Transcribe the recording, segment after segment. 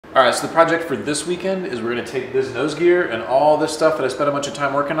All right, so the project for this weekend is we're gonna take this nose gear and all this stuff that I spent a bunch of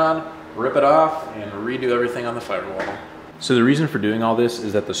time working on, rip it off, and redo everything on the firewall. So the reason for doing all this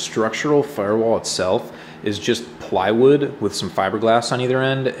is that the structural firewall itself is just plywood with some fiberglass on either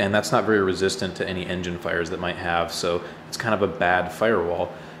end, and that's not very resistant to any engine fires that might have, so it's kind of a bad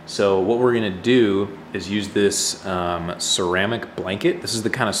firewall. So what we're gonna do is use this ceramic blanket. This is the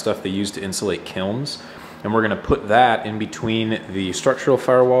kind of stuff they use to insulate kilns. And we're gonna put that in between the structural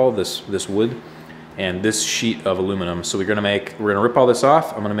firewall, this wood, and this sheet of aluminum. So we're gonna rip all this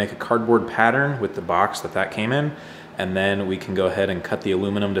off. I'm gonna make a cardboard pattern with the box that came in, and then we can go ahead and cut the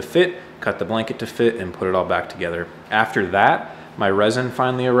aluminum to fit, cut the blanket to fit, and put it all back together. After that, my resin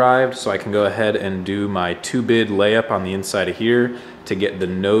finally arrived, so I can go ahead and do my 2-bid layup on the inside of here to get the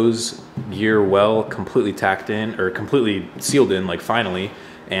nose gear well completely tacked in, or completely sealed in, like finally.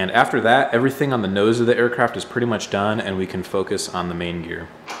 And after that, everything on the nose of the aircraft is pretty much done, and we can focus on the main gear.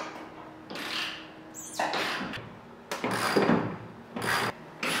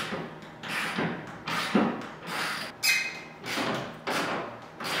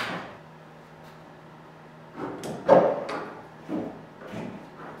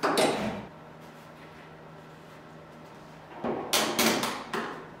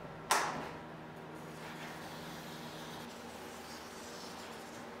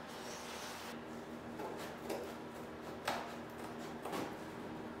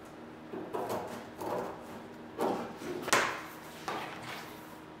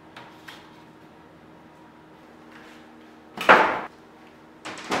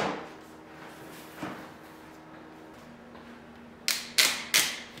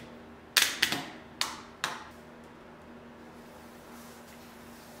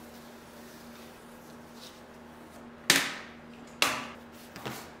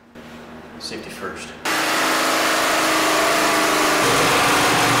 Safety first.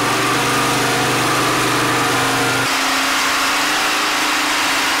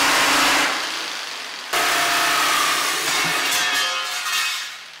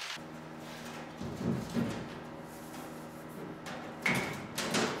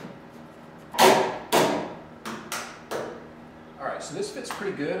 All right, so this fits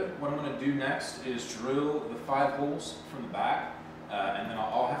pretty good. What I'm going to do next is drill the 5 holes from the back. And then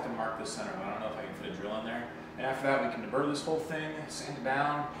I'll have to mark the center one. I don't know if I can fit a drill in there. And after that, we can deburr this whole thing, sand it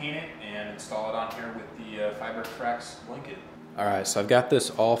down, paint it, and install it on here with the Fiberfrax blanket. All right, so I've got this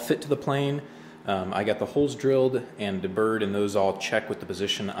all fit to the plane. I got the holes drilled and deburred, and those all check with the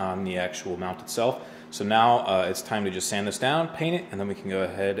position on the actual mount itself. So now it's time to just sand this down, paint it, and then we can go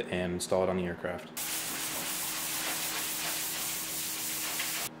ahead and install it on the aircraft.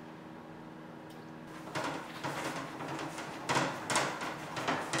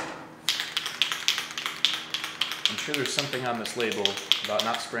 I'm sure there's something on this label about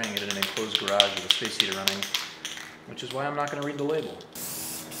not spraying it in an enclosed garage with a space heater running, which is why I'm not going to read the label.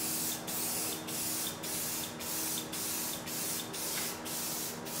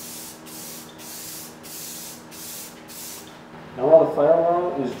 Now while the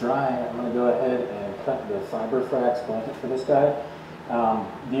firewall is drying, I'm going to go ahead and cut the Fiberfrax blanket for this guy.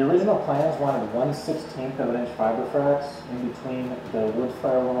 The original plans wanted 1/16 of an inch Fiberfrax in between the wood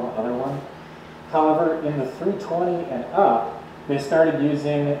firewall and the other one. However, in the 320 and up, they started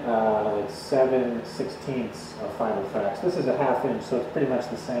using like 7/16 of Fiberfrax. This is a 1/2 inch, so it's pretty much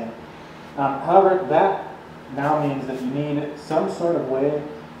the same. However, that now means that you need some sort of way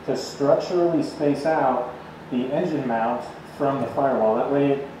to structurally space out the engine mount from the firewall. That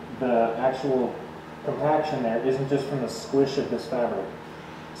way, the actual compaction there isn't just from the squish of this fabric.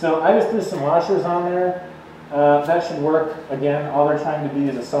 So I just threw some washers on there. That should work. Again, all they're trying to be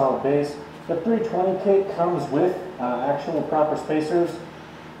is a solid base. The 320 kit comes with actual proper spacers,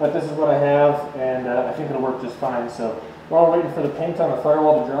 but this is what I have, and I think it'll work just fine. So while we're waiting for the paint on the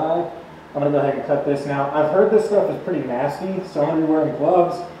firewall to dry, I'm going to go ahead and cut this. Now, I've heard this stuff is pretty nasty, so I'm going to be wearing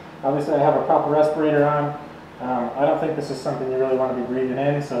gloves. Obviously, I have a proper respirator on. I don't think this is something you really want to be breathing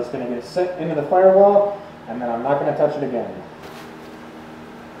in, so it's going to get set into the firewall, and then I'm not going to touch it again.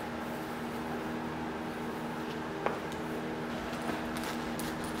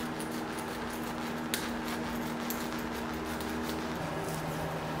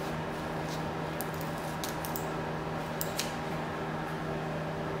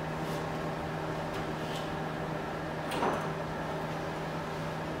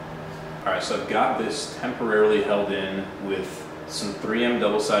 Alright, so I've got this temporarily held in with some 3M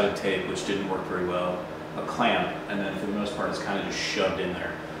double-sided tape, which didn't work very well, a clamp, and then for the most part it's kind of just shoved in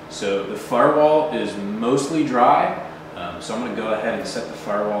there. So the firewall is mostly dry, so I'm going to go ahead and set the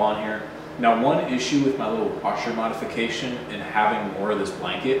firewall on here. Now, one issue with my little washer modification and having more of this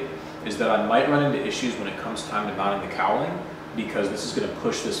blanket is that I might run into issues when it comes time to mounting the cowling, because this is going to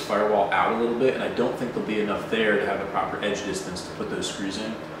push this firewall out a little bit, and I don't think there'll be enough there to have the proper edge distance to put those screws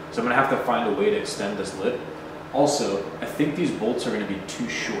in. So I'm going to have to find a way to extend this lip. Also, I think these bolts are going to be too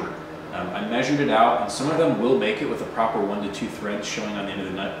short. I measured it out, and some of them will make it with a proper 1 to 2 threads showing on the end of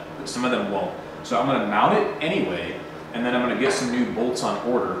the nut, but some of them won't. So I'm going to mount it anyway, and then I'm going to get some new bolts on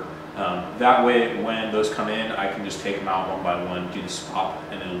order. That way, when those come in, I can just take them out one by one, do the swap,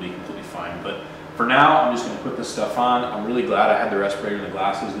 and it'll be completely fine. But for now, I'm just going to put this stuff on. I'm really glad I had the respirator and the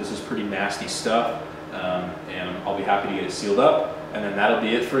glasses. This is pretty nasty stuff, and I'll be happy to get it sealed up. And then that'll be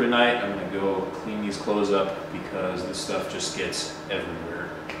it for tonight. I'm going to go clean these clothes up because this stuff just gets everywhere.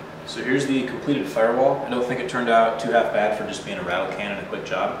 So here's the completed firewall. I don't think it turned out too half bad for just being a rattle can and a quick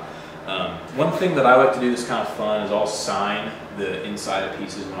job. One thing that I like to do that's kind of fun is I'll sign the inside of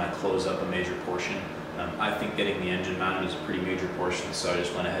pieces when I close up a major portion. I think getting the engine mounted is a pretty major portion, so I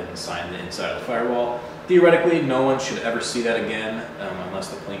just went ahead and signed the inside of the firewall. Theoretically, no one should ever see that again, unless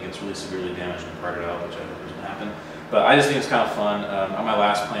the plane gets really severely damaged and parted out, which I hope doesn't happen. But I just think it's kind of fun. On my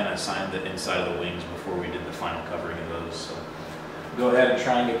last plane, I signed the inside of the wings before we did the final covering of those. So go ahead and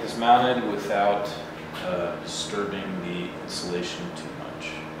try and get this mounted without disturbing the insulation too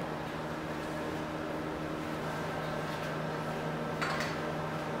much.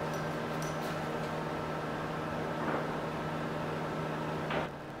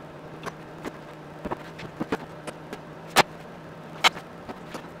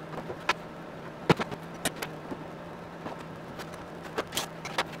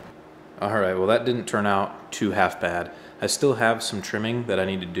 Alright, well that didn't turn out too half bad. I still have some trimming that I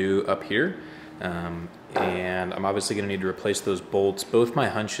need to do up here, and I'm obviously going to need to replace those bolts. Both my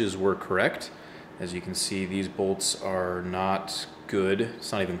hunches were correct. As you can see, these bolts are not good.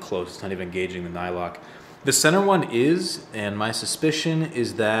 It's not even close. It's not even engaging the nylock. The center one is, and my suspicion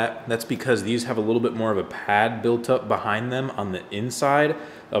is that that's because these have a little bit more of a pad built up behind them on the inside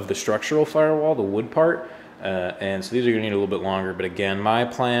of the structural firewall, the wood part. And so these are going to need a little bit longer, but again, my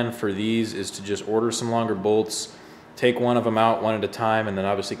plan for these is to just order some longer bolts, take one of them out one at a time, and then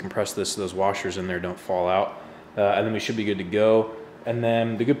obviously compress this so those washers in there don't fall out, and then we should be good to go. And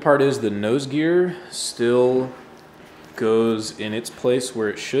then the good part is the nose gear still goes in its place where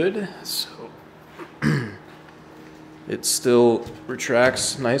it should, so it still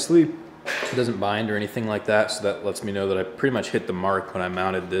retracts nicely. It doesn't bind or anything like that, so that lets me know that I pretty much hit the mark when I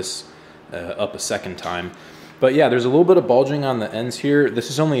mounted this up a second time. But yeah, there's a little bit of bulging on the ends here.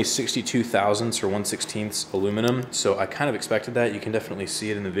 This is only 62 thousandths or 1/16 aluminum, so I kind of expected that. You can definitely see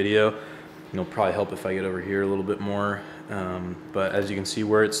it in the video. It'll probably help if I get over here a little bit more. But as you can see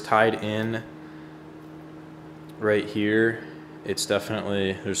where it's tied in right here, it's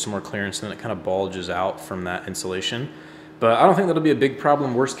definitely, there's some more clearance, and then it kind of bulges out from that insulation. But I don't think that'll be a big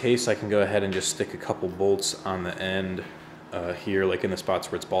problem. Worst case, I can go ahead and just stick a couple bolts on the end here, like in the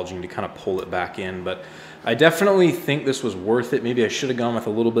spots where it's bulging, to kind of pull it back in. But I definitely think this was worth it. Maybe I should have gone with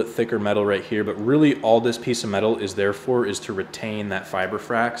a little bit thicker metal right here, but really all this piece of metal is there for is to retain that fiber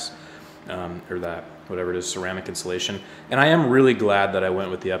frax, or that, whatever it is, ceramic insulation. And I am really glad that I went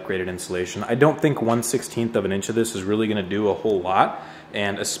with the upgraded insulation. I don't think 1/16 of an inch of this is really gonna do a whole lot.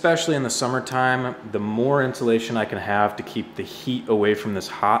 And especially in the summertime, the more insulation I can have to keep the heat away from this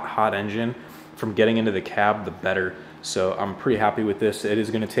hot engine from getting into the cab, the better. So I'm pretty happy with this. It is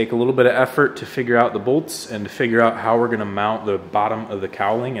going to take a little bit of effort to figure out the bolts and to figure out how we're going to mount the bottom of the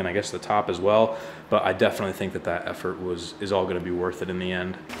cowling, and I guess the top as well. But I definitely think that that effort is all going to be worth it in the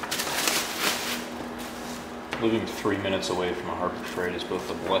end. Living 3 minutes away from a Harbor Freight is both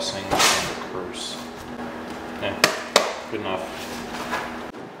a blessing and a curse. Yeah, good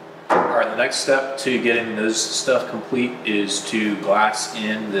enough. All right, the next step to getting this stuff complete is to glass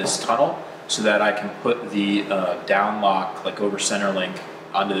in this tunnel, so that I can put the down lock, like over center link,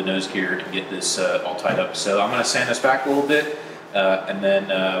 onto the nose gear and get this all tied up. So I'm gonna sand this back a little bit, and then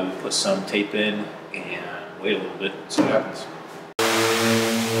we'll put some tape in and wait a little bit, see what happens.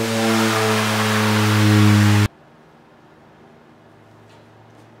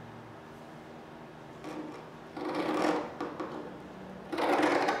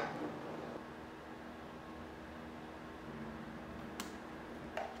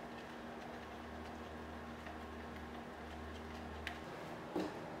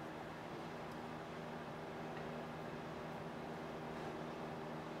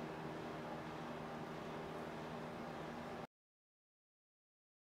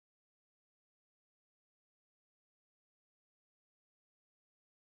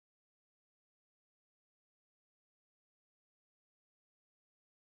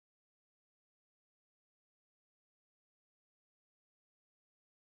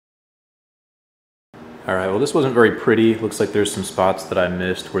 All right, well this wasn't very pretty. Looks like there's some spots that I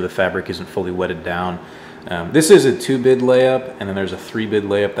missed where the fabric isn't fully wetted down. This is a 2-bid layup, and then there's a 3-bid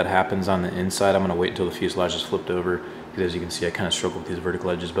layup that happens on the inside. I'm gonna wait until the fuselage is flipped over, because as you can see, I kind of struggle with these vertical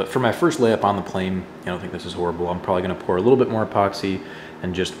edges. But for my first layup on the plane, I don't think this is horrible. I'm probably gonna pour a little bit more epoxy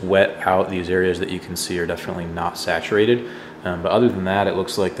and just wet out these areas that you can see are definitely not saturated. But other than that, it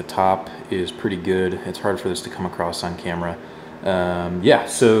looks like the top is pretty good. It's hard for this to come across on camera. Yeah,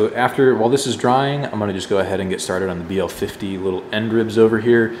 so while this is drying, I'm gonna just go ahead and get started on the BL50 little end ribs over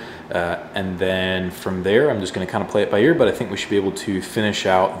here. And then from there, I'm just gonna kind of play it by ear, but I think we should be able to finish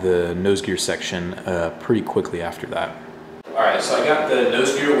out the nose gear section pretty quickly after that. All right, so I got the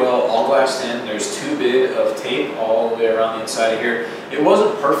nose gear well all glassed in. There's 2-bid of tape all the way around the inside of here. It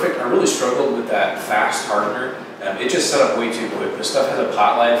wasn't perfect. I really struggled with that fast hardener. It just set up way too quick. This stuff has a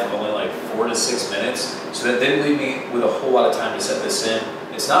pot life of only like 4 to 6 minutes, so that didn't leave me with a whole lot of time to set this in.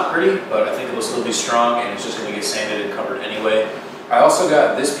 It's not pretty, but I think it will still be strong, and it's just gonna get sanded and covered anyway. I also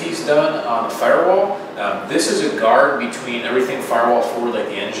got this piece done on the Firewall. This is a guard between everything Firewall forward, like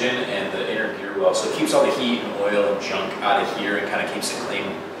the engine, and the inner gear well, so it keeps all the heat and oil and junk out of here and kind of keeps it clean.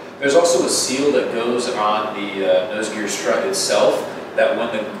 There's also a seal that goes on the nose gear strut itself, that when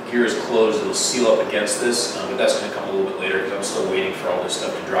the gear is closed, it'll seal up against this, but that's going to come a little bit later because I'm still waiting for all this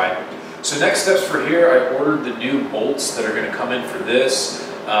stuff to dry. So next steps for here, I ordered the new bolts that are going to come in for this,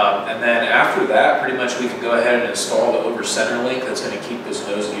 and then after that, pretty much we can go ahead and install the over center link that's going to keep this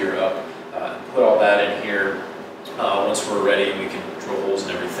nose gear up, and put all that in here. Once we're ready, we can drill holes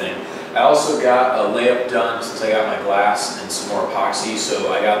and everything. I also got a layup done since I got my glass and some more epoxy,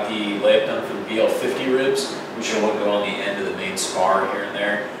 so I got the layup done for the BL50 ribs, which are what go on the end of the main spar here and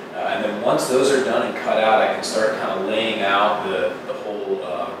there. And then once those are done and cut out, I can start kind of laying out the whole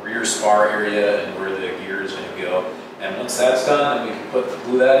rear spar area and where the gear is going to go. And once that's done, then we can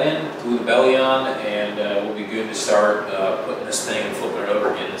glue that in, glue the belly on, and we'll be good to start putting this thing and flipping it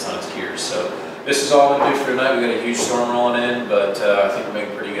over, getting this on its gears. So this is all I'm going to do for tonight. We got a huge storm rolling in, but I think we're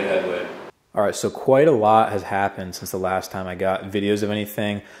making pretty good headway. All right, so quite a lot has happened since the last time I got videos of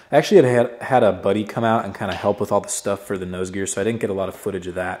anything. I actually had a buddy come out and kind of help with all the stuff for the nose gear, so I didn't get a lot of footage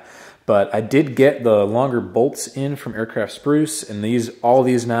of that. But I did get the longer bolts in from Aircraft Spruce, and all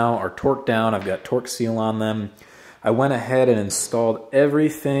these now are torqued down. I've got torque seal on them. I went ahead and installed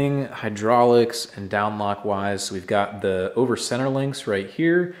everything hydraulics and downlock wise. So we've got the over center links right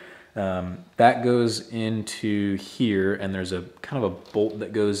here. That goes into here, and there's a kind of a bolt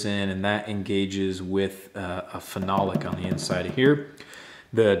that goes in, and that engages with a phenolic on the inside of here.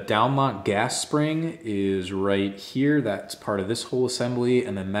 The downlock gas spring is right here. That's part of this whole assembly,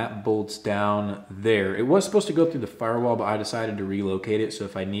 and then that bolts down there. It was supposed to go through the Firewall, but I decided to relocate it, so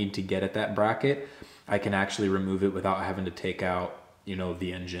if I need to get at that bracket, I can actually remove it without having to take out,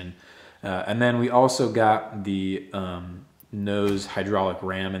 the engine. And then we also got the nose hydraulic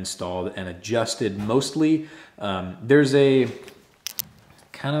ram installed and adjusted mostly. There's a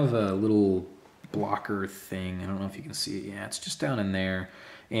kind of a little blocker thing. I don't know if you can see it. Yeah, it's just down in there.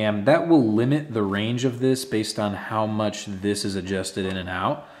 And that will limit the range of this based on how much this is adjusted in and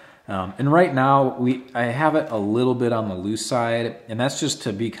out. And right now, I have it a little bit on the loose side, and that's just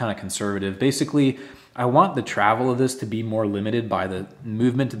to be kind of conservative. Basically, I want the travel of this to be more limited by the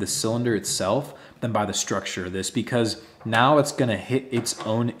movement of the cylinder itself than by the structure of this, because now it's going to hit its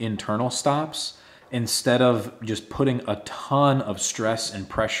own internal stops instead of just putting a ton of stress and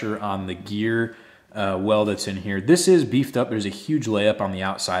pressure on the gear well that's in here. This is beefed up. There's a huge layup on the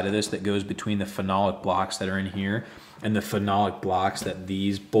outside of this that goes between the phenolic blocks that are in here and the phenolic blocks that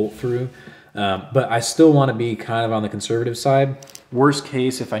these bolt through. But I still want to be kind of on the conservative side. Worst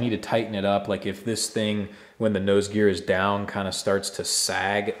case, if I need to tighten it up, like if this thing, when the nose gear is down, kind of starts to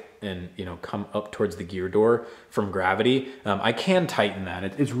sag and come up towards the gear door from gravity, I can tighten that.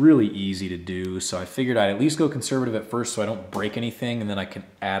 It's really easy to do, so I figured I'd at least go conservative at first so I don't break anything, and then I can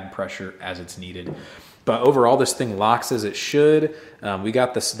add pressure as it's needed. But overall, this thing locks as it should. We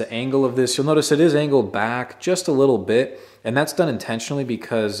got the angle of this. You'll notice it is angled back just a little bit, and that's done intentionally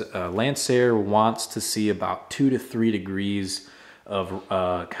because Lancair wants to see about 2 to 3 degrees of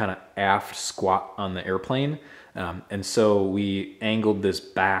kind of aft squat on the airplane. And so we angled this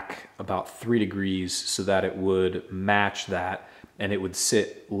back about 3 degrees so that it would match that and it would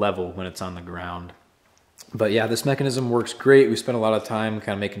sit level when it's on the ground. But yeah, this mechanism works great. We spent a lot of time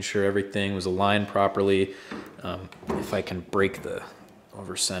kind of making sure everything was aligned properly. If I can break the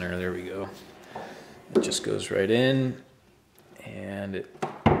over center, there we go. It just goes right in and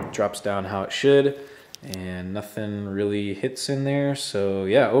it drops down how it should. and nothing really hits in there. So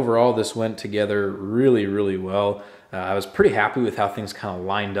yeah, overall this went together really, really well. I was pretty happy with how things kind of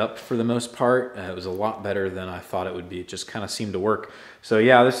lined up for the most part. It was a lot better than I thought it would be. It just kind of seemed to work. So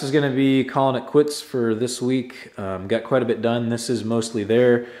yeah, this is gonna be calling it quits for this week. Got quite a bit done. This is mostly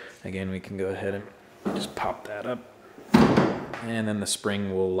there. Again, we can go ahead and just pop that up, and then the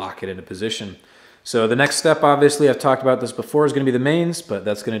spring will lock it into position. So the next step, obviously, I've talked about this before, is gonna be the mains, but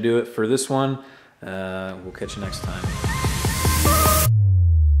that's gonna do it for this one. We'll catch you next time.